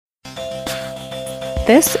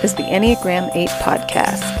This is the Enneagram 8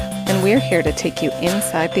 podcast, and we're here to take you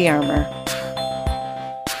inside the armor.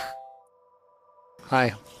 Hi.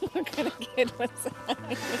 What kind of kid was that?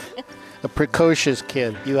 A precocious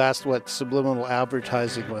kid. You asked what subliminal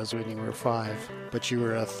advertising was when you were 5, but you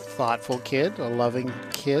were a thoughtful kid, a loving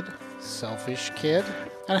kid, selfish kid,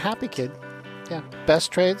 and a happy kid. Yeah.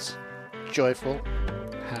 Best traits: joyful,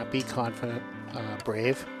 happy, confident,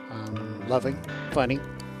 brave, loving, funny.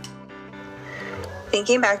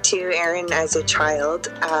 Thinking back to Erin as a child,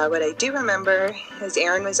 what I do remember is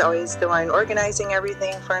Erin was always the one organizing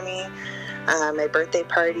everything for me. My birthday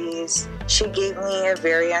parties. She gave me a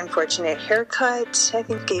very unfortunate haircut. I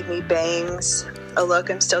think gave me bangs, a look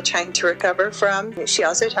I'm still trying to recover from. She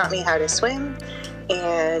also taught me how to swim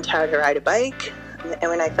and how to ride a bike.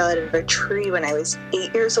 And when I fell out of a tree when I was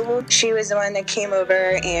 8 years old, she was the one that came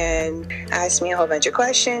over and asked me a whole bunch of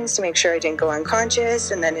questions to make sure I didn't go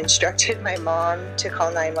unconscious, and then instructed my mom to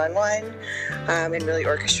call 911 and really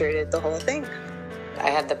orchestrated the whole thing.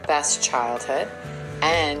 I had the best childhood.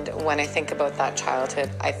 And when I think about that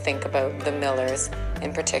childhood, I think about the Millers,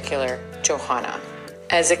 in particular, Johanna.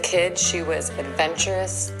 As a kid, she was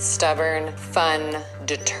adventurous, stubborn, fun,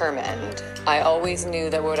 determined. I always knew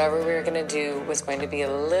that whatever we were going to do was going to be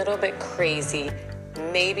a little bit crazy,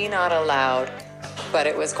 maybe not allowed, but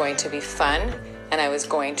it was going to be fun, and I was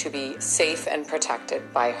going to be safe and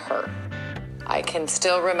protected by her. I can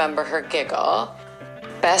still remember her giggle.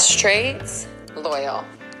 Best traits: loyal.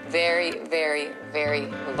 Very, very, very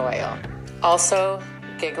loyal. Also,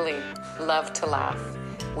 giggly. Loved to laugh.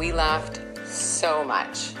 We laughed so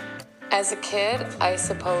much. As a kid, I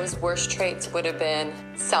suppose worst traits would have been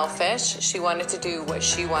selfish. She wanted to do what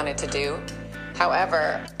she wanted to do.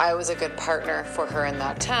 However, I was a good partner for her in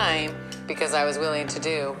that time because I was willing to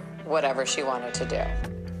do whatever she wanted to do.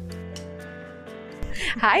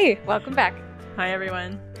 Hi, welcome back. Hi,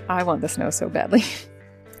 everyone. I want the snow so badly.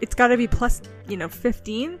 It's got to be plus,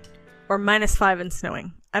 15 or -5 and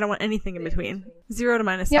snowing. I don't want anything in between. 0 to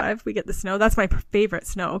 -5, we get the snow. That's my favorite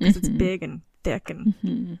snow because it's big and thick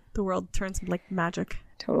and the world turns like magic.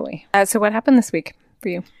 Totally. So what happened this week for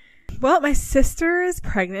you? Well, my sister is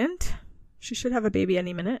pregnant. She should have a baby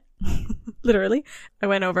any minute. Literally. I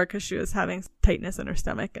went over because she was having tightness in her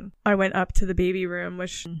stomach, and I went up to the baby room,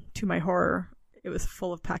 which, to my horror, it was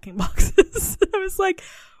full of packing boxes. I was like,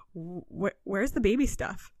 where's the baby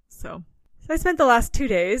stuff? So I spent the last 2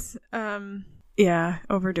 days,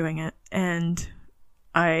 overdoing it. And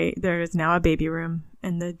there is now a baby room,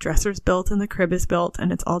 and the dresser's built and the crib is built,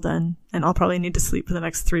 and it's all done. And I'll probably need to sleep for the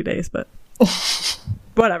next 3 days, but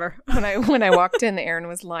whatever. When I walked in, Erin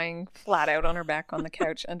was lying flat out on her back on the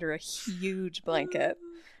couch under a huge blanket.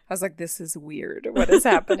 I was like, this is weird. What is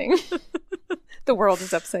happening? The world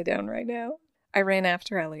is upside down right now. I ran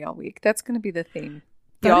after Ellie all week. That's going to be the theme.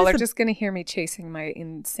 Y'all are just going to hear me chasing my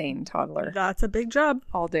insane toddler. That's a big job.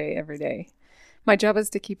 All day, every day. My job is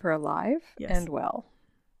to keep her alive and well,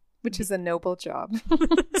 which is a noble job.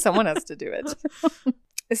 Someone has to do it.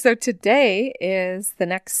 So today is the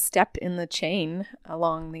next step in the chain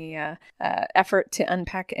along the effort to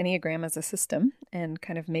unpack Enneagram as a system and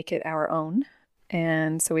kind of make it our own.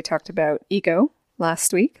 And so we talked about ego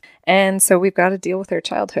last week. And so we've got to deal with our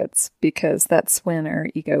childhoods because that's when our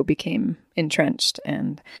ego became entrenched.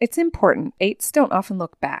 And it's important. 8s don't often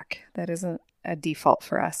look back. That isn't a default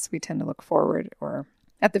for us. We tend to look forward, or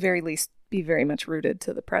at the very least be very much rooted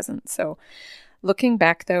to the present. So looking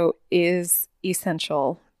back, though, is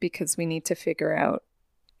essential because we need to figure out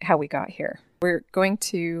how we got here. We're going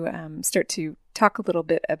to start to talk a little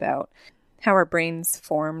bit about how our brains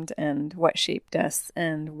formed and what shaped us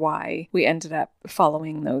and why we ended up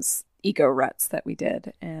following those ego ruts that we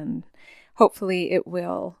did. And hopefully it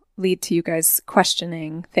will lead to you guys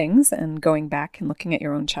questioning things and going back and looking at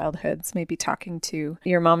your own childhoods, maybe talking to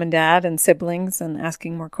your mom and dad and siblings and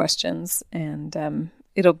asking more questions. And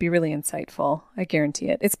it'll be really insightful. I guarantee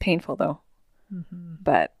it. It's painful though,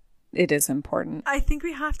 but it is important. I think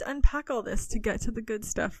we have to unpack all this to get to the good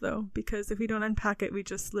stuff though, because if we don't unpack it, we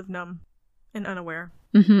just live numb and unaware.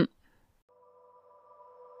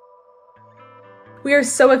 We are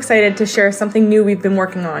so excited to share something new we've been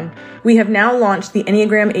working on. We have now launched the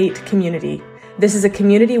Enneagram 8 community. This is a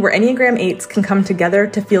community where Enneagram 8s can come together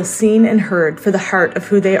to feel seen and heard for the heart of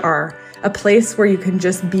who they are, a place where you can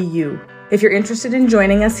just be you. If you're interested in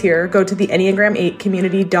joining us here, go to the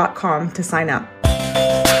Enneagram8community.com to sign up.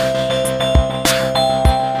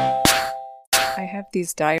 I have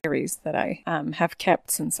these diaries that I have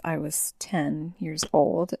kept since I was 10 years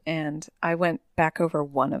old, and I went back over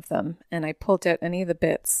one of them, and I pulled out any of the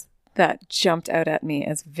bits that jumped out at me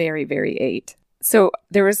as very, very 8. So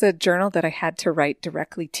there was a journal that I had to write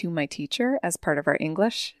directly to my teacher as part of our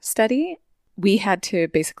English study. We had to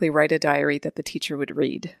basically write a diary that the teacher would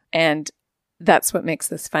read. And that's what makes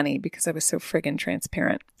this funny, because I was so friggin'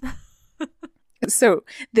 transparent. So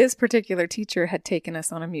this particular teacher had taken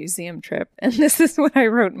us on a museum trip, and this is what I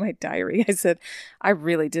wrote in my diary. I said, I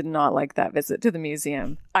really did not like that visit to the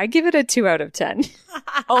museum. I give it a 2 out of 10.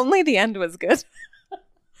 Only the end was good.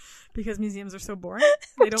 Because museums are so boring.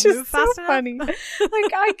 They don't move fast enough. Funny. Like,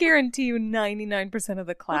 I guarantee you 99% of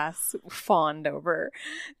the class fawned over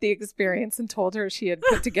the experience and told her she had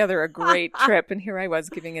put together a great trip. And here I was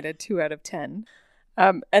giving it a 2 out of 10.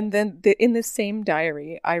 And then in the same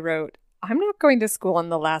diary, I wrote, I'm not going to school on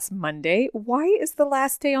the last Monday. Why is the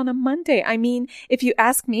last day on a Monday? I mean, if you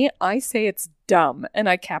ask me, I say it's dumb. And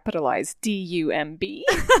I capitalize D-U-M-B.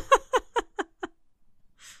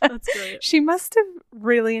 That's great. She must have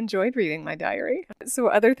really enjoyed reading my diary. So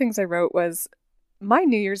other things I wrote was, my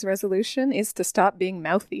New Year's resolution is to stop being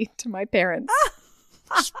mouthy to my parents.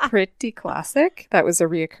 Pretty classic. That was a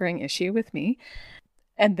reoccurring issue with me.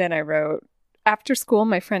 And then I wrote, after school,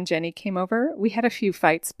 my friend Jenny came over. We had a few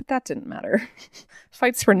fights, but that didn't matter.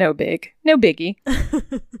 Fights were no biggie.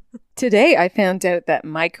 Today, I found out that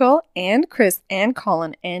Michael and Chris and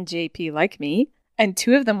Colin and JP like me. And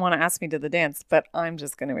 2 of them want to ask me to the dance, but I'm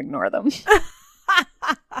just going to ignore them.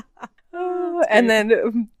 And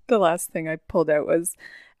then the last thing I pulled out was,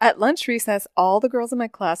 at lunch recess, all the girls in my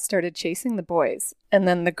class started chasing the boys. And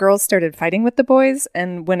then the girls started fighting with the boys.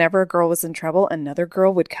 And whenever a girl was in trouble, another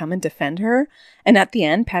girl would come and defend her. And at the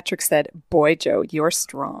end, Patrick said, boy, Joe, you're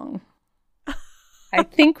strong. I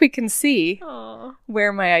think we can see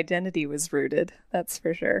where my identity was rooted. That's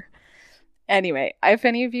for sure. Anyway, if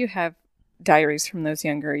any of you have diaries from those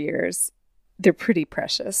younger years, they're pretty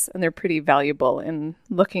precious and they're pretty valuable in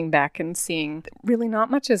looking back and seeing really not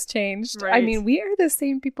much has changed. Right. I mean, we are the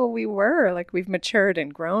same people we were. Like, we've matured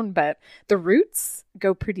and grown, but the roots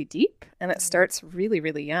go pretty deep and it starts really,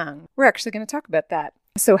 really young. We're actually going to talk about that.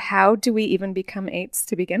 So how do we even become 8s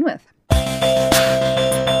to begin with?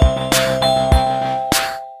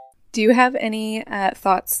 Do you have any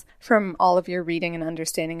thoughts from all of your reading and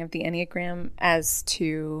understanding of the Enneagram as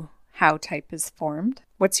to how type is formed?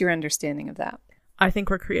 What's your understanding of that? I think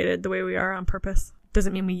we're created the way we are on purpose.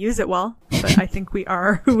 Doesn't mean we use it well, but I think we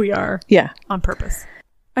are who we are on purpose.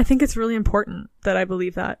 I think it's really important that I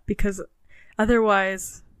believe that, because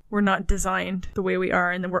otherwise we're not designed the way we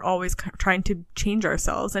are, and then we're always trying to change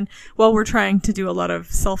ourselves. And while we're trying to do a lot of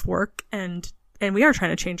self-work and we are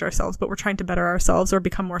trying to change ourselves, but we're trying to better ourselves or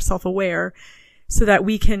become more self-aware so that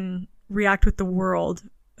we can react with the world,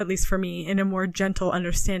 at least for me, in a more gentle,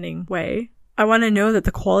 understanding way. I want to know that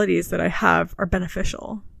the qualities that I have are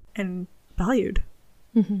beneficial and valued.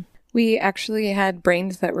 Mm-hmm. We actually had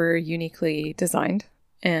brains that were uniquely designed.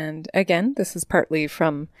 And again, this is partly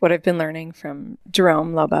from what I've been learning from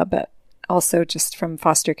Jerome Loba, but also just from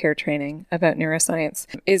foster care training about neuroscience,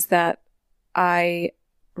 is that I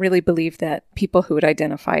really believe that people who would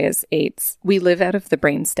identify as 8s, we live out of the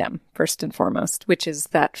brainstem, first and foremost, which is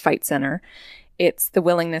that fight center. It's the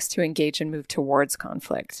willingness to engage and move towards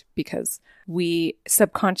conflict, because we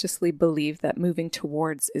subconsciously believe that moving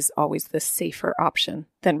towards is always the safer option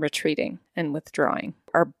than retreating and withdrawing.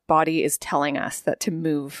 Our body is telling us that to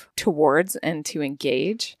move towards and to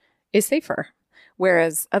engage is safer,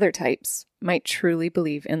 whereas other types might truly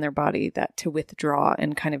believe in their body that to withdraw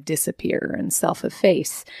and kind of disappear and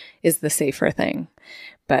self-efface is the safer thing.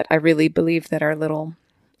 But I really believe that our little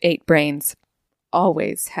 8 brains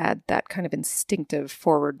always had that kind of instinctive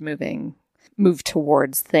forward-moving, move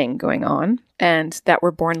towards thing going on, and that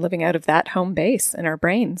we're born living out of that home base in our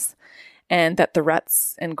brains, and that the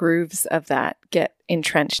ruts and grooves of that get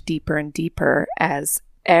entrenched deeper and deeper as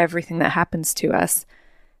everything that happens to us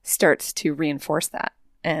starts to reinforce that,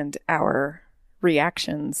 and our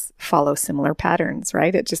reactions follow similar patterns,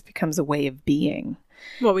 right? It just becomes a way of being.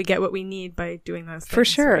 Well, we get what we need by doing those things. For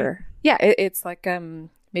sure. Right? Yeah, it's like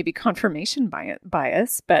maybe confirmation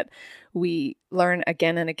bias, but we learn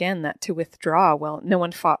again and again that to withdraw, well, no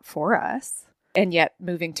one fought for us. And yet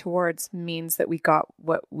moving towards means that we got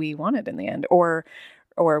what we wanted in the end, or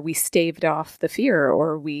we staved off the fear,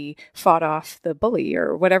 or we fought off the bully,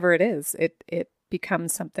 or whatever it is. It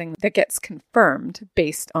becomes something that gets confirmed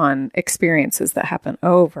based on experiences that happen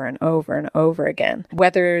over and over and over again.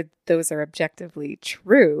 Whether those are objectively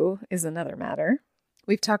true is another matter.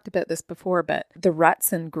 We've talked about this before, but the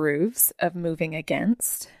ruts and grooves of moving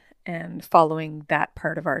against and following that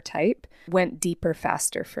part of our type went deeper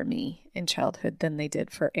faster for me in childhood than they did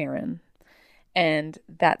for Aaron. And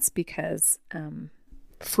that's because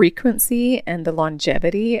frequency and the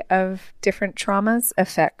longevity of different traumas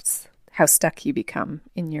affects how stuck you become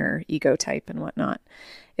in your ego type and whatnot.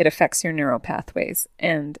 It affects your neural pathways.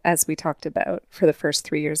 And as we talked about, for the first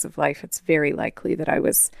 3 years of life, it's very likely that I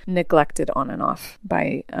was neglected on and off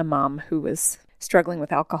by a mom who was struggling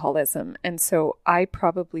with alcoholism. And so I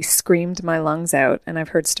probably screamed my lungs out, and I've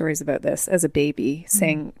heard stories about this as a baby,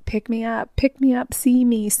 saying, pick me up, see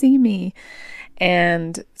me, see me.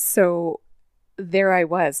 And so there I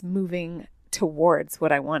was, moving towards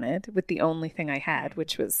what I wanted with the only thing I had,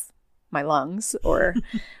 which was my lungs or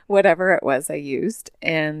whatever it was I used.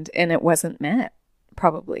 And it wasn't met,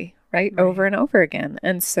 probably, right? Over and over again.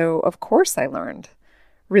 And so, of course, I learned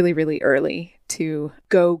really, really early to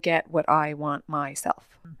go get what I want myself,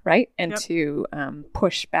 right? And to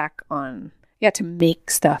push back on, to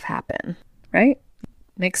make stuff happen, right?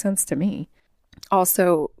 Makes sense to me.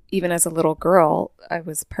 Also, even as a little girl, I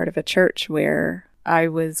was part of a church where I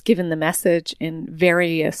was given the message in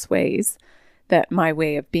various ways that my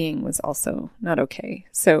way of being was also not okay.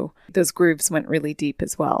 So those grooves went really deep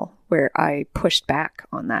as well, where I pushed back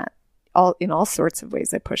on that. In all sorts of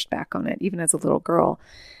ways, I pushed back on it, even as a little girl.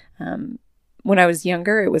 When I was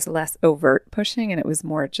younger, it was less overt pushing, and it was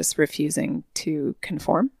more just refusing to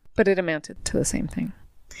conform, but it amounted to the same thing.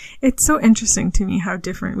 It's so interesting to me how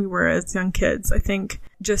different we were as young kids. I think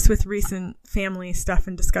just with recent family stuff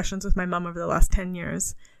and discussions with my mom over the last 10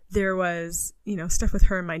 years, there was, stuff with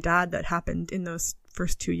her and my dad that happened in those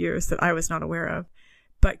first 2 years that I was not aware of,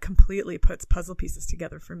 but completely puts puzzle pieces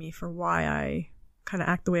together for me for why I kind of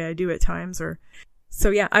act the way I do at times.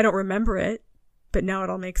 I don't remember it, but now it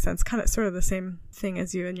all makes sense. Kind of sort of the same thing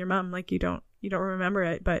as you and your mom, like you don't remember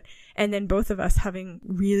it, and then both of us having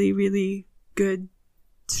really, really good,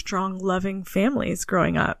 strong, loving families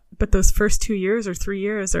growing up. But those first 2 years or 3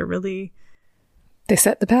 years are really... They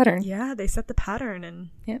set the pattern. Yeah, they set the pattern.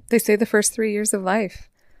 And they say the first 3 years of life,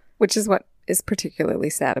 which is what is particularly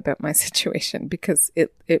sad about my situation, because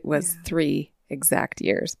it was 3 exact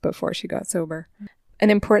years before she got sober. An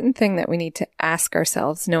important thing that we need to ask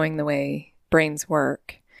ourselves, knowing the way brains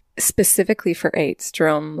work, specifically for eights,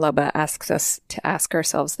 Jerome Lubba asks us to ask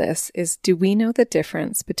ourselves this, is do we know the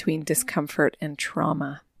difference between discomfort and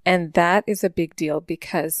trauma? And that is a big deal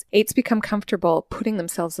because eights become comfortable putting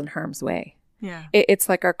themselves in harm's way. Yeah. It's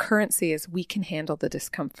like our currency is we can handle the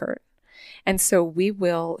discomfort. And so we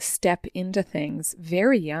will step into things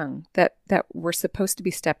very young that we're supposed to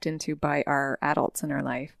be stepped into by our adults in our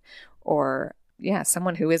life, or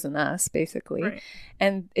someone who isn't us, basically. Right.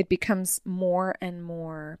 And it becomes more and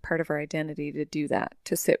more part of our identity to do that,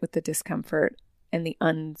 to sit with the discomfort and the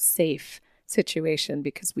unsafe situation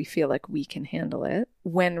because we feel like we can handle it.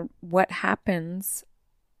 When what happens,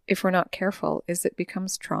 if we're not careful, is it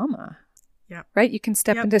becomes trauma. Yeah. Right? You can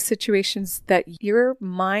step into situations that your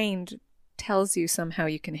mind tells you somehow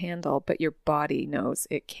you can handle, but your body knows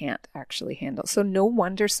it can't actually handle. So no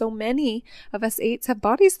wonder so many of us eights have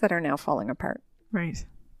bodies that are now falling apart. Right.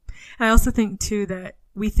 I also think too that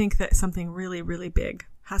we think that something really, really big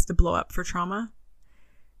has to blow up for trauma.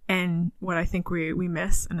 And what I think we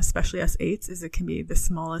miss, and especially us eights, is it can be the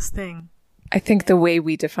smallest thing. I think the way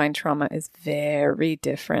we define trauma is very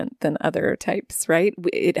different than other types, right?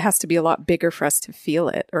 It has to be a lot bigger for us to feel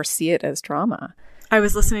it or see it as trauma. I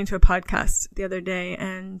was listening to a podcast the other day,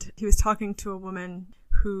 and he was talking to a woman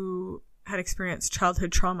who had experienced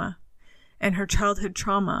childhood trauma. And her childhood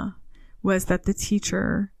trauma was that the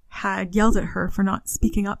teacher had yelled at her for not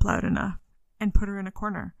speaking up loud enough and put her in a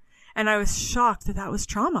corner. And I was shocked that was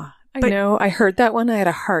trauma. I know. I heard that one. I had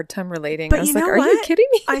a hard time relating. But I was like, are you kidding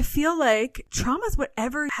me? I feel like trauma is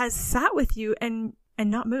whatever has sat with you and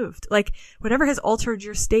not moved. Like whatever has altered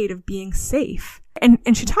your state of being safe.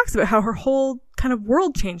 And she talks about how her whole kind of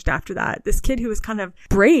world changed after that. This kid who was kind of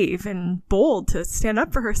brave and bold to stand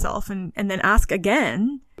up for herself and then ask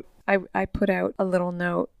again. I put out a little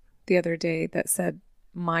note the other day that said,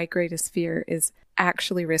 my greatest fear is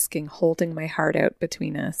actually risking holding my heart out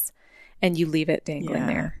between us and you leave it dangling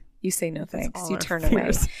there. You say no thanks. You turn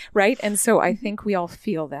away. Right? And so I think we all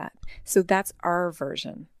feel that. So that's our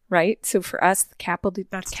version, right? So for us,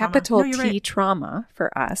 capital T trauma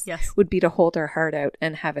for us would be to hold our heart out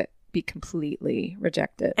and have it be completely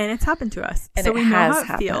rejected. And it's happened to us. And so it we know has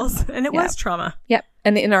how it feels. And it was trauma. Yep.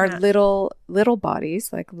 And in our little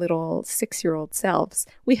bodies, like little 6-year-old selves,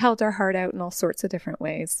 we held our heart out in all sorts of different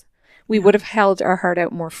ways. We would have held our heart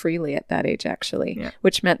out more freely at that age, actually,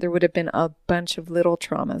 which meant there would have been a bunch of little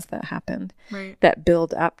traumas that happened that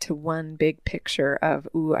build up to one big picture of,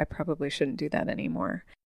 ooh, I probably shouldn't do that anymore.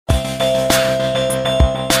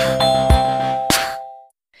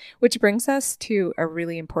 Which brings us to a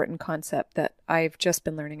really important concept that I've just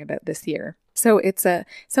been learning about this year. So it's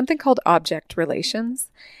something called object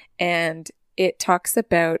relations, and it talks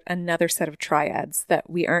about another set of triads that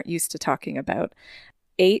we aren't used to talking about.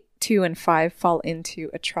 8, 2, and 5 fall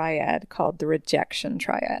into a triad called the rejection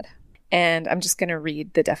triad. And I'm just going to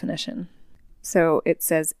read the definition. So it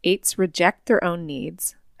says 8s reject their own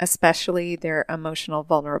needs, especially their emotional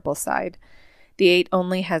vulnerable side. The 8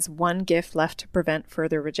 only has one gift left to prevent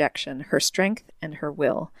further rejection, her strength and her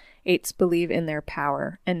will. 8s believe in their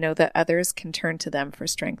power and know that others can turn to them for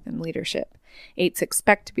strength and leadership. 8s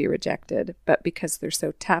expect to be rejected, but because they're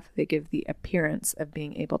so tough, they give the appearance of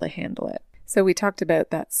being able to handle it. So we talked about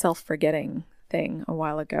that self-forgetting thing a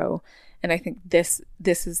while ago, and I think this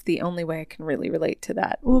is the only way I can really relate to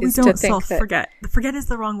that. Well, we don't self-forget. Forget is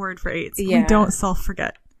the wrong word for 8s. Yeah. We don't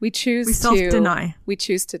self-forget. We self-deny. We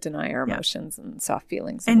choose to deny our emotions and soft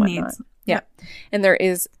feelings and whatnot. Needs. Yeah. And there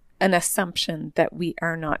is an assumption that we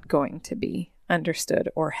are not going to be understood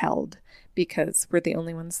or held because we're the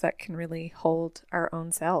only ones that can really hold our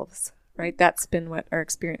own selves, right? That's been what our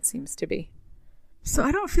experience seems to be. So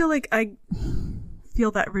I don't feel like I feel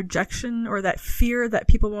that rejection or that fear that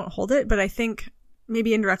people won't hold it, but I think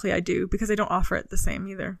maybe indirectly I do because I don't offer it the same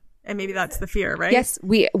either. And maybe that's the fear, right? Yes,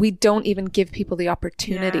 we don't even give people the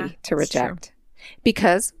opportunity to reject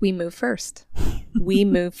because we move first. We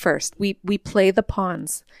move first. We play the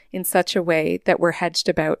pawns in such a way that we're hedged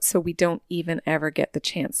about so we don't even ever get the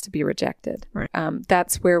chance to be rejected. Right.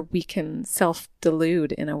 That's where we can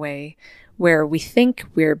self-delude in a way where we think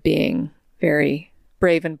we're being very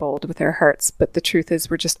brave and bold with our hearts, but the truth is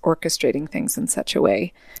we're just orchestrating things in such a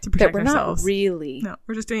way that we're ourselves. Not really. No,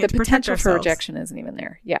 we're just doing it to protect potential ourselves. For rejection isn't even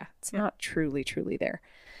there. Yeah, it's not truly there.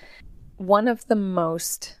 One of the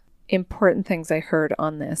most important things I heard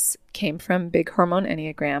on this came from Big Hormone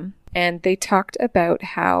Enneagram, and they talked about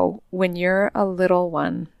how when you're a little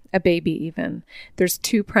one, a baby even, there's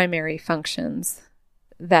 2 primary functions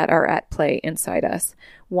that are at play inside us.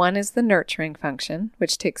 One is the nurturing function,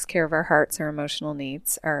 which takes care of our hearts, our emotional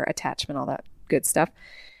needs, our attachment, all that good stuff.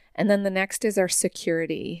 And then the next is our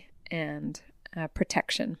security and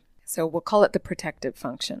protection. So we'll call it the protective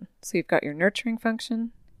function. So you've got your nurturing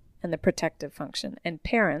function and the protective function. And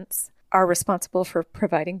parents are responsible for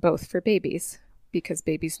providing both for babies because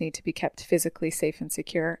babies need to be kept physically safe and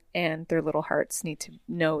secure, and their little hearts need to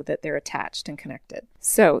know that they're attached and connected.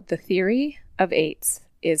 So the theory of 8s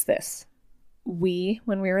is this. We,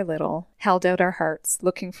 when we were little, held out our hearts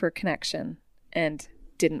looking for connection and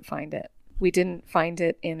didn't find it. We didn't find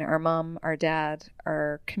it in our mom, our dad,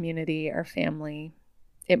 our community, our family.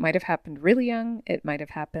 It might have happened really young. It might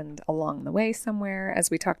have happened along the way somewhere.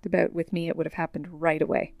 As we talked about with me, it would have happened right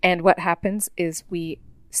away. And what happens is we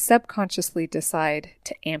subconsciously decide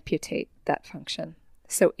to amputate that function.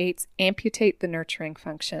 So 8s amputate the nurturing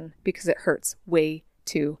function because it hurts way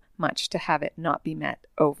too much to have it not be met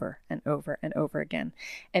over and over and over again.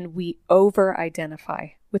 And we over-identify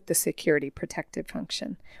with the security protective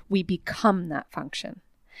function. We become that function.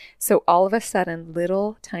 So all of a sudden,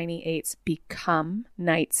 little tiny 8s become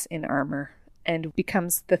knights in armor and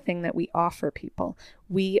becomes the thing that we offer people.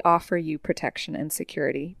 We offer you protection and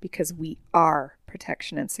security because we are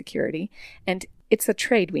protection and security. And it's a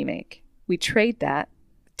trade we make. We trade that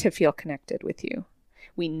to feel connected with you.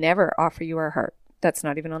 We never offer you our heart. That's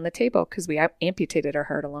not even on the table because we amputated our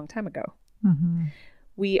heart a long time ago. Mm-hmm.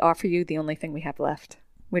 We offer you the only thing we have left,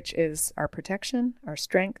 which is our protection, our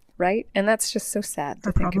strength, right? And that's just so sad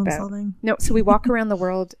to think about. Solving. No, so we walk around the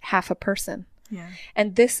world half a person. Yeah.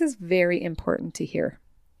 And this is very important to hear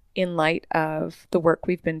in light of the work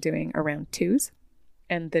we've been doing around 2s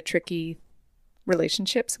and the tricky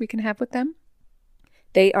relationships we can have with them.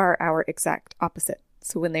 They are our exact opposite.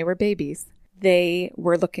 So when they were babies, they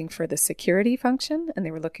were looking for the security function and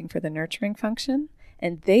they were looking for the nurturing function,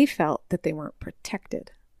 and they felt that they weren't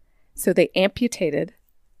protected. So they amputated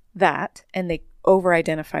that and they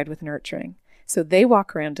over-identified with nurturing. So they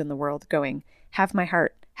walk around in the world going, have my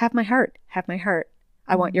heart, have my heart, have my heart.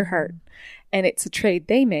 I want your heart. And it's a trade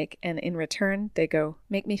they make. And in return, they go,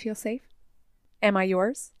 make me feel safe. Am I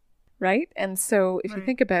yours? Right? And so if you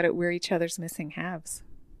think about it, we're each other's missing halves.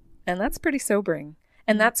 And that's pretty sobering.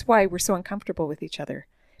 And that's why we're so uncomfortable with each other,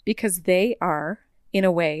 because they are, in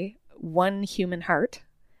a way, one human heart,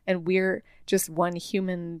 and we're just one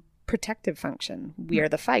human protective function. We are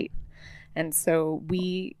the fight. And so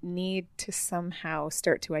we need to somehow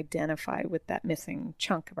start to identify with that missing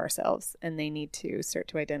chunk of ourselves, and they need to start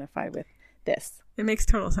to identify with this. It makes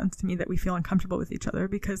total sense to me that we feel uncomfortable with each other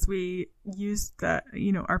because we use that,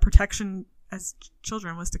 our protection as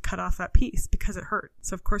children was to cut off that piece because it hurt.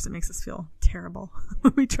 So of course it makes us feel terrible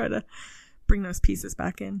when we try to bring those pieces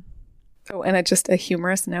back in. Oh, and just a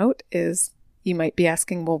humorous note is you might be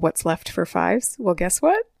asking, well, what's left for fives? Well, guess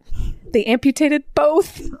what? They amputated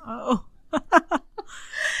both. Oh.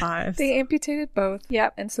 Fives. They amputated both.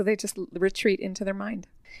 Yeah. And so they just retreat into their mind.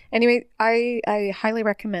 Anyway, I highly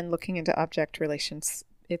recommend looking into object relations.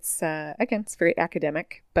 It's, again, it's very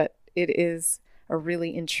academic, but it is a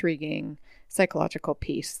really intriguing psychological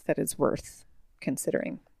piece that is worth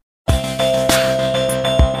considering.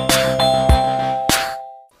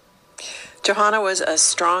 Johanna was a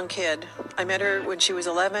strong kid. I met her when she was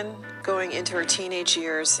 11, going into her teenage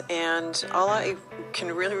years, and all I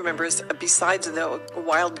can really remember is, besides the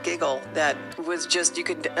wild giggle that was just, you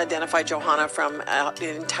could identify Johanna from an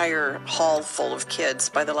entire hall full of kids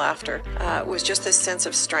by the laughter, was just this sense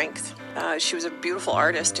of strength. She was a beautiful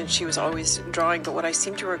artist, and she was always drawing, but what I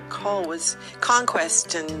seem to recall was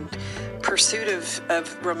conquest and pursuit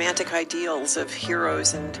of romantic ideals, of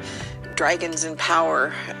heroes and dragons and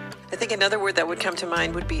power. I think another word that would come to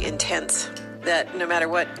mind would be intense, that no matter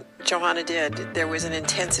what Johanna did, there was an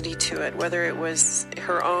intensity to it, whether it was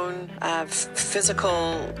her own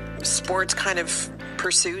physical sports kind of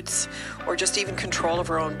pursuits or just even control of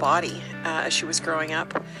her own body as she was growing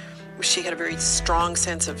up. She had a very strong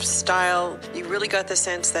sense of style. You really got the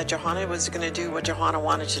sense that Johanna was going to do what Johanna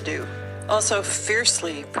wanted to do. Also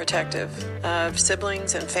fiercely protective of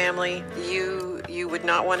siblings and family. You would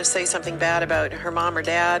not want to say something bad about her mom or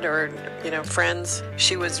dad or, friends.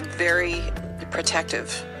 She was very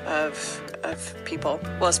protective of people.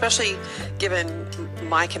 Well, especially given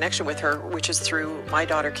my connection with her, which is through my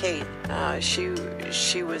daughter Kate.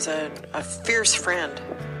 She was a fierce friend.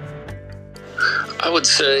 I would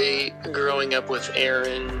say growing up with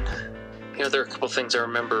Erin, there are a couple things I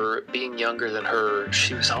remember. Being younger than her,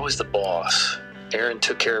 she was always the boss. Erin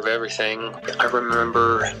took care of everything. I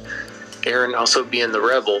remember Erin also being the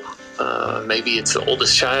rebel. Maybe it's the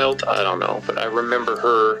oldest child, I don't know. But I remember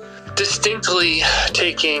her distinctly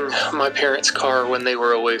taking my parents' car when they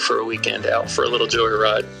were away for a weekend out for a little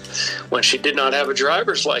joyride when she did not have a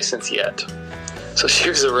driver's license yet. So she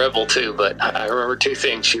was a rebel too, but I remember two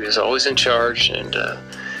things. She was always in charge, and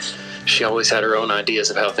she always had her own ideas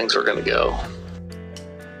of how things were going to go.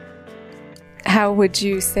 How would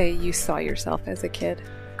you say you saw yourself as a kid?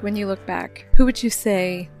 When you look back, who would you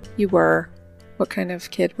say you were? What kind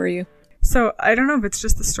of kid were you? So I don't know if it's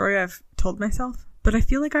just the story I've told myself, but I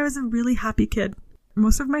feel like I was a really happy kid.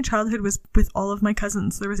 Most of my childhood was with all of my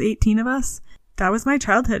cousins. There was 18 of us. That was my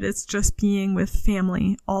childhood. It's just being with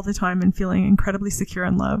family all the time and feeling incredibly secure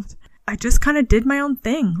and loved. I just kind of did my own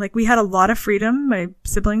thing. Like, we had a lot of freedom, my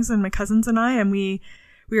siblings and my cousins and I, and we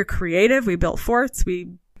were creative. We built forts. Do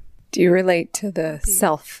you relate to the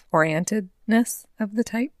self-orientedness of the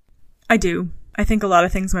type? I do. I think a lot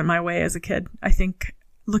of things went my way as a kid. I think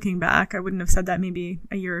looking back, I wouldn't have said that maybe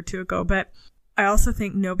a year or two ago, but I also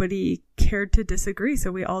think nobody cared to disagree.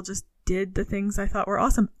 So we all just did the things I thought were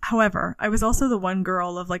awesome. However, I was also the one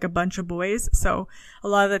girl of like a bunch of boys. So a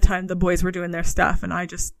lot of the time the boys were doing their stuff and I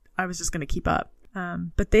was just going to keep up.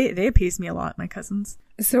 But they appeased me a lot, my cousins.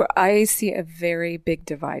 So I see a very big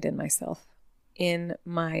divide in myself. In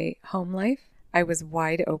my home life, I was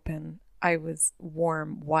wide open. I was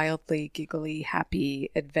warm, wildly, giggly, happy,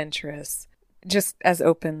 adventurous, just as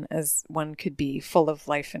open as one could be, full of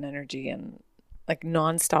life and energy and like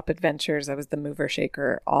nonstop adventures. I was the mover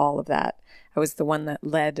shaker, all of that. I was the one that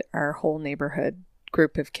led our whole neighborhood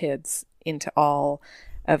group of kids into all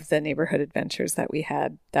of the neighborhood adventures that we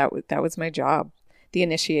had. That was my job. The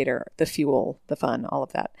initiator, the fuel, the fun, all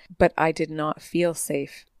of that. But I did not feel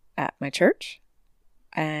safe at my church,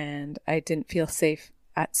 and I didn't feel safe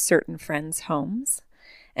at certain friends' homes.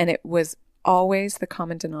 And it was always, the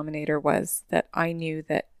common denominator was that I knew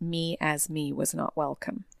that me as me was not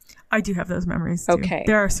welcome. I do have those memories too. Okay.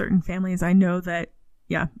 There are certain families I know that,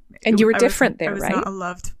 yeah. And you were different there, right? I was not a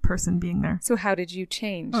loved person being there. So how did you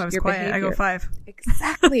change I was your quiet. behavior? I go 5.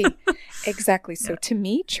 Exactly. Exactly. So to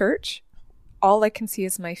me, church, all I can see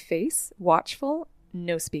is my face, watchful,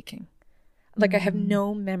 no speaking. Like I have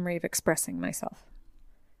no memory of expressing myself.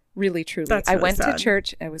 Really, truly. That's I really went sad. to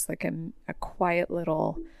church. I was like a quiet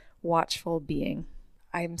little watchful being.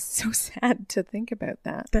 I'm so sad to think about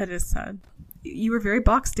that. That is sad. You were very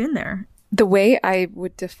boxed in there. The way I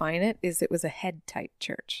would define it is it was a head type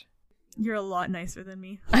church. You're a lot nicer than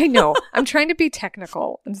me. I know. I'm trying to be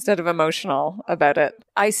technical instead of emotional about it.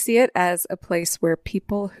 I see it as a place where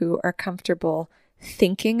people who are comfortable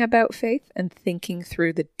thinking about faith and thinking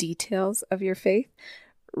through the details of your faith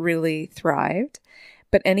really thrived.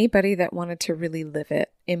 But anybody that wanted to really live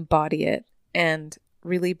it, embody it, and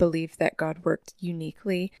really believed that God worked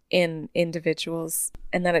uniquely in individuals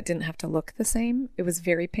and that it didn't have to look the same. It was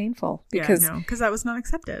very painful because that was not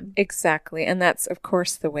accepted. Exactly. And that's, of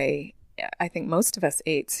course, the way I think most of us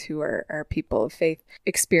eights who are people of faith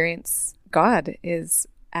experience God is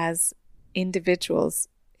as individuals,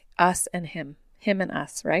 us and him and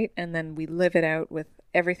us, right? And then we live it out with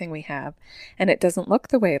everything we have, and it doesn't look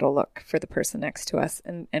the way it'll look for the person next to us.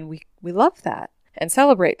 And we love that and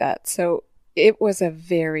celebrate that. So it was a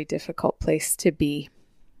very difficult place to be.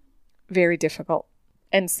 Very difficult.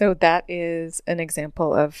 And so that is an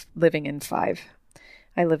example of living in 5.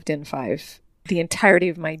 I lived in 5 the entirety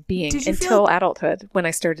of my being until adulthood, when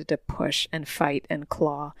I started to push and fight and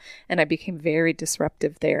claw. And I became very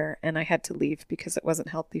disruptive there, and I had to leave because it wasn't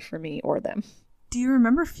healthy for me or them. Do you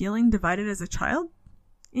remember feeling divided as a child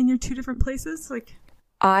in your 2 different places?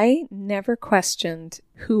 I never questioned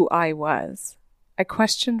who I was. I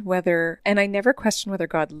never questioned whether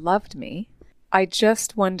God loved me. I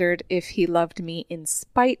just wondered if he loved me in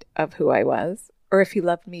spite of who I was, or if he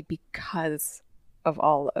loved me because of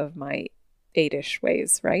all of my 8-ish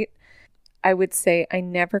ways, right? I would say I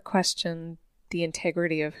never questioned the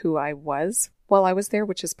integrity of who I was while I was there,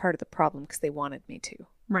 which is part of the problem because they wanted me to.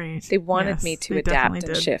 Right. They wanted me to adapt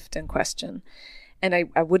and shift and question. And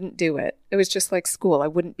I wouldn't do it. It was just like school. I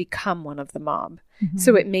wouldn't become one of the mob. Mm-hmm.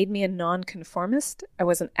 So it made me a nonconformist. I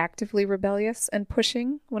wasn't actively rebellious and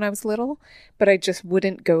pushing when I was little, but I just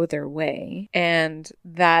wouldn't go their way. And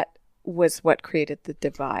that was what created the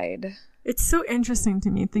divide. It's so interesting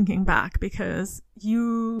to me thinking back because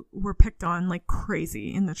you were picked on like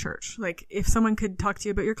crazy in the church. Like if someone could talk to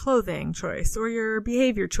you about your clothing choice or your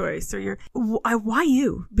behavior choice or why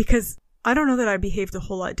you? Because I don't know that I behaved a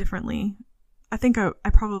whole lot differently. I think I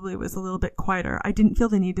probably was a little bit quieter. I didn't feel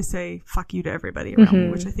the need to say fuck you to everybody around me,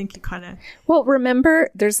 which I think you kind of... Well, remember,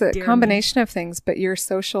 there's a combination of things, but your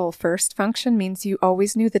social first function means you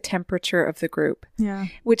always knew the temperature of the group. Yeah.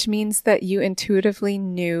 Which means that you intuitively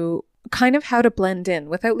knew kind of how to blend in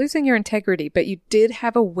without losing your integrity, but you did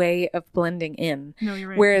have a way of blending in. No, you're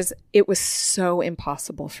right. Whereas it was so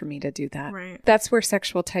impossible for me to do that. Right. That's where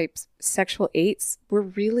sexual 8s were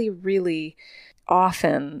really, really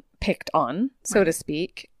often picked on, so to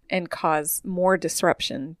speak, and cause more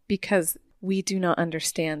disruption because we do not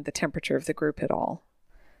understand the temperature of the group at all,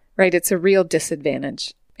 right? It's a real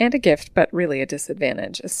disadvantage and a gift, but really a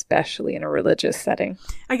disadvantage, especially in a religious setting.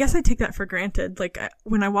 I guess I take that for granted. Like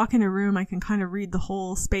when I walk in a room, I can kind of read the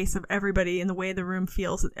whole space of everybody and the way the room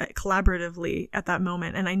feels collaboratively at that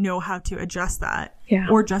moment. And I know how to adjust that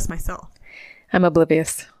or adjust myself. I'm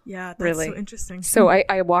oblivious. Yeah, that's really so interesting. So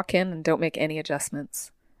I walk in and don't make any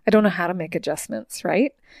adjustments. I don't know how to make adjustments,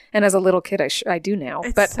 right? And as a little kid, I do now,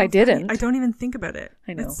 but I didn't. I don't even think about it.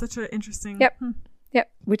 I know. It's such an interesting... Yep. Yep.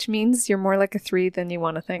 Which means you're more like a 3 than you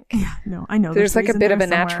want to think. Yeah, no, I know. There's like a bit of a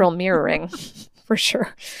natural mirroring for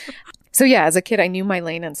sure. So yeah, as a kid, I knew my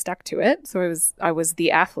lane and stuck to it. So I was the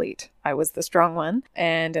athlete. I was the strong one.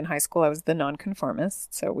 And in high school, I was the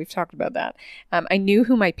nonconformist. So we've talked about that. I knew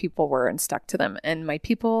who my people were and stuck to them. And my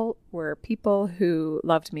people were people who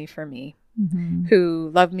loved me for me. Mm-hmm. Who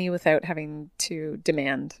love me without having to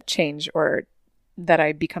demand change or that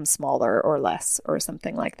I become smaller or less or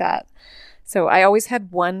something like that. So I always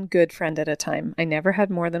had one good friend at a time. I never had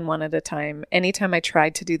more than one at a time. Anytime I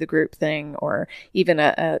tried to do the group thing or even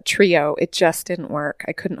a trio, it just didn't work.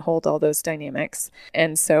 I couldn't hold all those dynamics.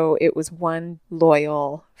 And so it was one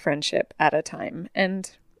loyal friendship at a time. And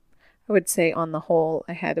I would say on the whole,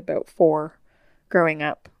 I had about 4 growing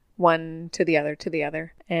up. One to the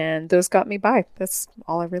other. And those got me by. That's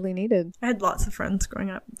all I really needed. I had lots of friends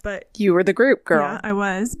growing up, but... You were the group girl. Yeah, I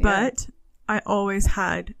was, but I always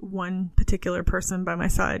had one particular person by my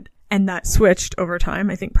side. And that switched over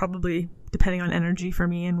time, I think probably depending on energy for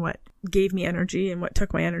me and what gave me energy and what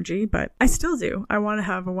took my energy. But I still do. I want to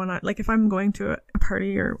have like if I'm going to a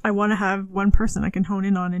party or I want to have one person I can hone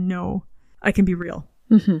in on and know I can be real.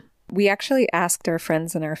 Mm-hmm. We actually asked our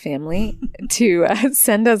friends and our family to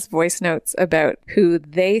send us voice notes about who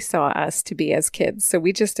they saw us to be as kids. So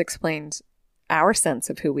we just explained our sense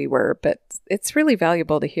of who we were, but it's really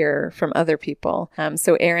valuable to hear from other people.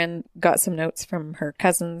 So Erin got some notes from her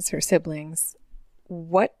cousins, her siblings.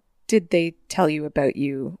 What did they tell you about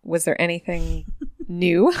you? Was there anything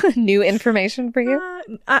new information for you?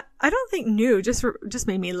 I don't think new, just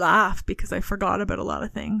made me laugh because I forgot about a lot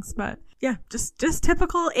of things. But yeah, just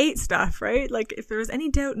typical 8 stuff, right? Like if there was any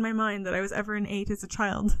doubt in my mind that I was ever an 8 as a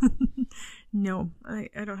child, no, I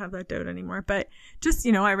don't have that doubt anymore. But just,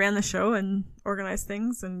 I ran the show and organized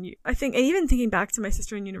things. And I think even thinking back to my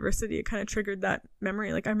sister in university, it kind of triggered that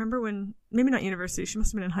memory. Like I remember when, maybe not university, she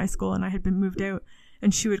must have been in high school and I had been moved out,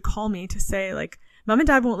 and she would call me to say like, Mom and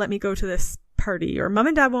Dad won't let me go to this party, or Mom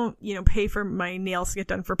and Dad won't, pay for my nails to get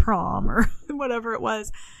done for prom, or whatever it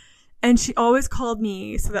was. And she always called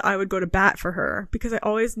me so that I would go to bat for her, because I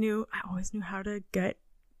always knew how to get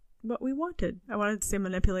what we wanted. I wanted to say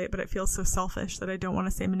manipulate, but it feels so selfish that I don't want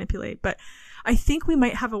to say manipulate. But I think we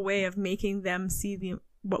might have a way of making them see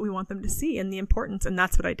what we want them to see and the importance. And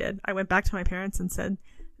that's what I did. I went back to my parents and said,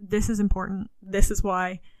 this is important. This is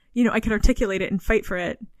why, I could articulate it and fight for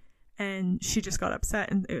it. And she just got upset,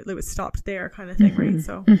 and it was stopped there, kind of thing, right?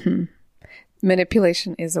 So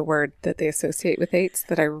manipulation is a word that they associate with 8s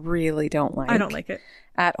that I really don't like. I don't like it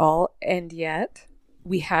at all. And yet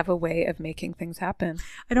we have a way of making things happen.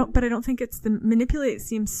 I don't think it's the manipulate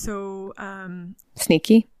seems so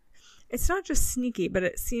sneaky. It's not just sneaky, but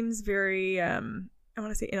it seems very I want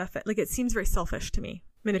to say inauthentic. Like it seems very selfish to me.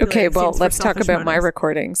 Okay, well, let's talk about my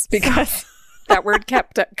recordings, because that word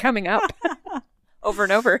kept coming up over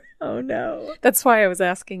and over. Oh no. That's why I was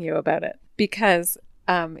asking you about it, because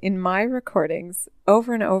in my recordings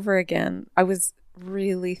over and over again, I was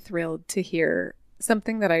really thrilled to hear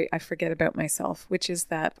something that I forget about myself, which is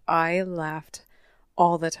that I laughed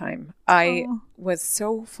all the time. I was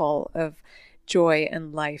so full of joy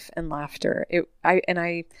and life and laughter.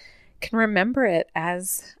 I can remember it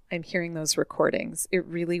as I'm hearing those recordings. It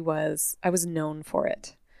really was, I was known for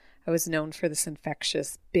it. I was known for this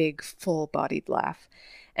infectious, big, full-bodied laugh.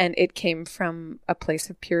 And it came from a place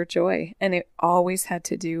of pure joy. And it always had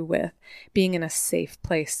to do with being in a safe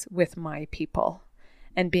place with my people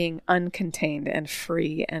and being uncontained and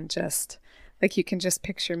free, and just like you can just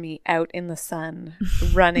picture me out in the sun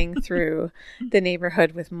running through the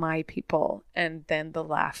neighborhood with my people. And then the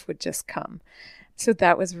laugh would just come. So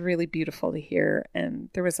that was really beautiful to hear. And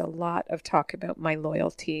there was a lot of talk about my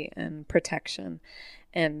loyalty and protection.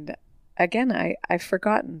 And again, I've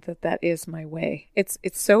forgotten that is my way. It's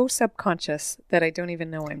so subconscious that I don't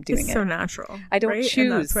even know I'm doing it. It's so natural. I don't right?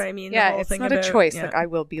 choose. And that's what I mean. Yeah, it's not a choice. Yeah. Like, I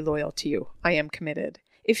will be loyal to you. I am committed.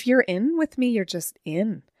 If you're in with me, you're just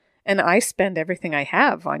in. And I spend everything I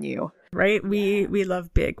have on you. Right? We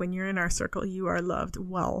love big. When you're in our circle, you are loved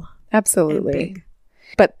well. Absolutely. And big.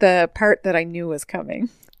 But the part that I knew was coming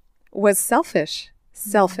was selfish.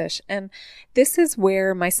 Selfish. And this is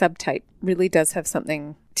where my subtype really does have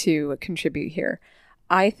something to contribute here.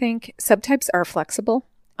 I think subtypes are flexible,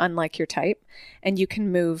 unlike your type, and you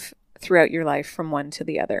can move throughout your life from one to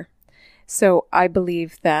the other. So I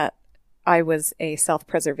believe that I was a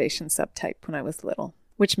self-preservation subtype when I was little,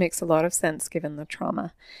 which makes a lot of sense given the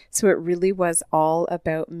trauma. So it really was all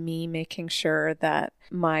about me making sure that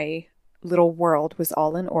my little world was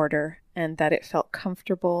all in order and that it felt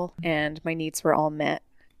comfortable and my needs were all met.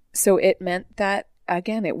 So it meant that,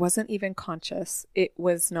 again, it wasn't even conscious. It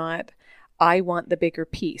was not, I want the bigger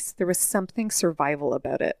piece. There was something survival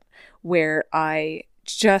about it, where I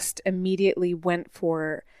just immediately went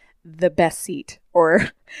for the best seat, or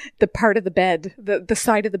the part of the bed, the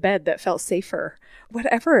side of the bed that felt safer.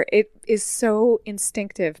 Whatever. It is so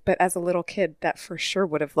instinctive, but as a little kid, that for sure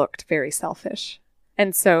would have looked very selfish.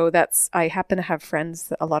 And so I happen to have friends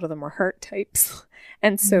that a lot of them were heart types.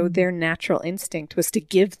 And so their natural instinct was to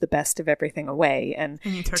give the best of everything away and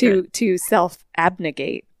to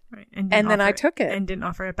self-abnegate. Right. And then I took it. And didn't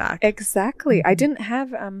offer it back. Exactly. Mm-hmm. I didn't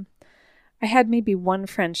have, I had maybe one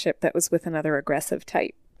friendship that was with another aggressive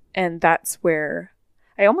type. And that's where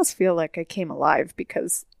I almost feel like I came alive,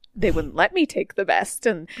 because they wouldn't let me take the best.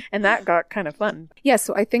 And that got kind of fun. Yeah,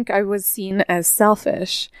 so I think I was seen as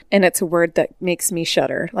selfish. And it's a word that makes me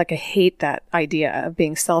shudder. Like, I hate that idea of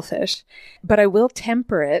being selfish. But I will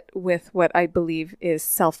temper it with what I believe is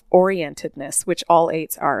self-orientedness, which all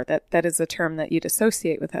 8s are. That is a term that you'd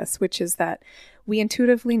associate with us, which is that we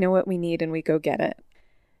intuitively know what we need and we go get it.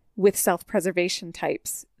 With self-preservation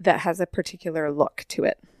types, that has a particular look to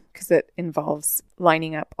it, because it involves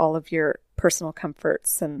lining up all of your personal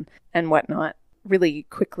comforts and whatnot really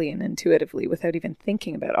quickly and intuitively without even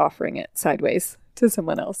thinking about offering it sideways to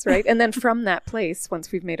someone else, right? And then from that place,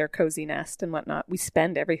 once we've made our cozy nest and whatnot, we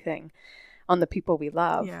spend everything on the people we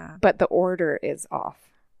love, but the order is off.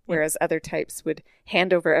 Whereas other types would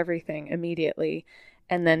hand over everything immediately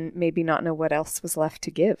and then maybe not know what else was left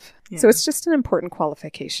to give. Yeah. So it's just an important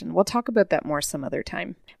qualification. We'll talk about that more some other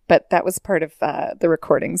time. But that was part of the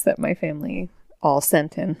recordings that my family all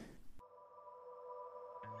sent in.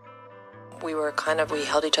 We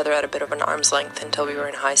held each other at a bit of an arm's length until we were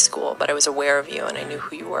in high school, but I was aware of you and I knew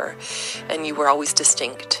who you were, and you were always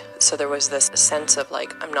distinct. So there was this sense of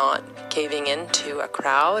like, I'm not caving into a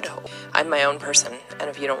crowd. I'm my own person, and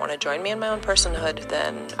if you don't want to join me in my own personhood,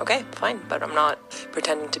 then okay, fine, but I'm not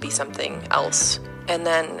pretending to be something else. And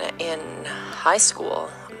then in high school,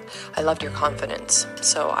 I loved your confidence.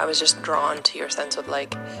 So I was just drawn to your sense of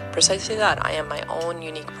like, precisely that. I am my own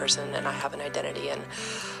unique person and I have an identity, and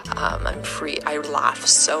I'm free. I laugh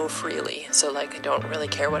so freely. So like, I don't really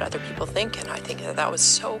care what other people think. And I think that was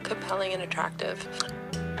so compelling and attractive.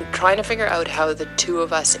 I'm trying to figure out how the two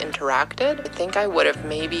of us interacted. I think I would have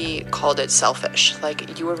maybe called it selfish.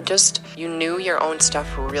 Like you knew your own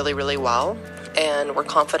stuff really, really well, and were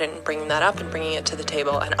confident in bringing that up and bringing it to the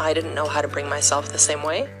table. And I didn't know how to bring myself the same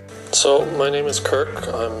way. So my name is Kirk.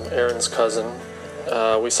 I'm Erin's cousin.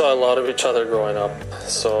 We saw a lot of each other growing up.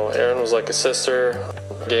 So Erin was like a sister.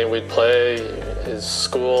 The game we'd play is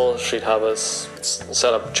school. She'd have us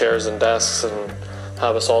set up chairs and desks and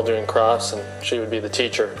have us all doing crafts, and she would be the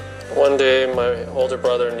teacher. One day my older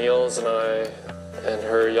brother Niels and I and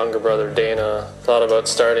her younger brother Dana thought about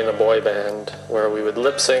starting a boy band where we would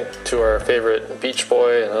lip sync to our favorite Beach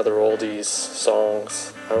Boy and other oldies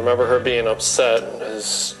songs. I remember her being upset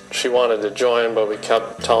as she wanted to join, but we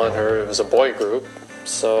kept telling her it was a boy group.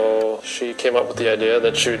 So she came up with the idea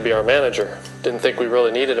that she would be our manager. Didn't think we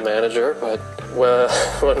really needed a manager, but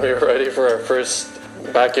when we were ready for our first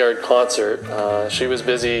backyard concert, she was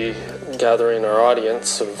busy gathering our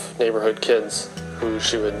audience of neighborhood kids who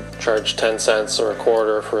she would charge 10 cents or a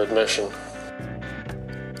quarter for admission.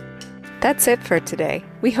 That's it for today.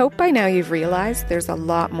 We hope by now you've realized there's a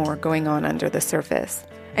lot more going on under the surface,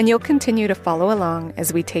 and you'll continue to follow along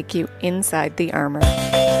as we take you inside the armor.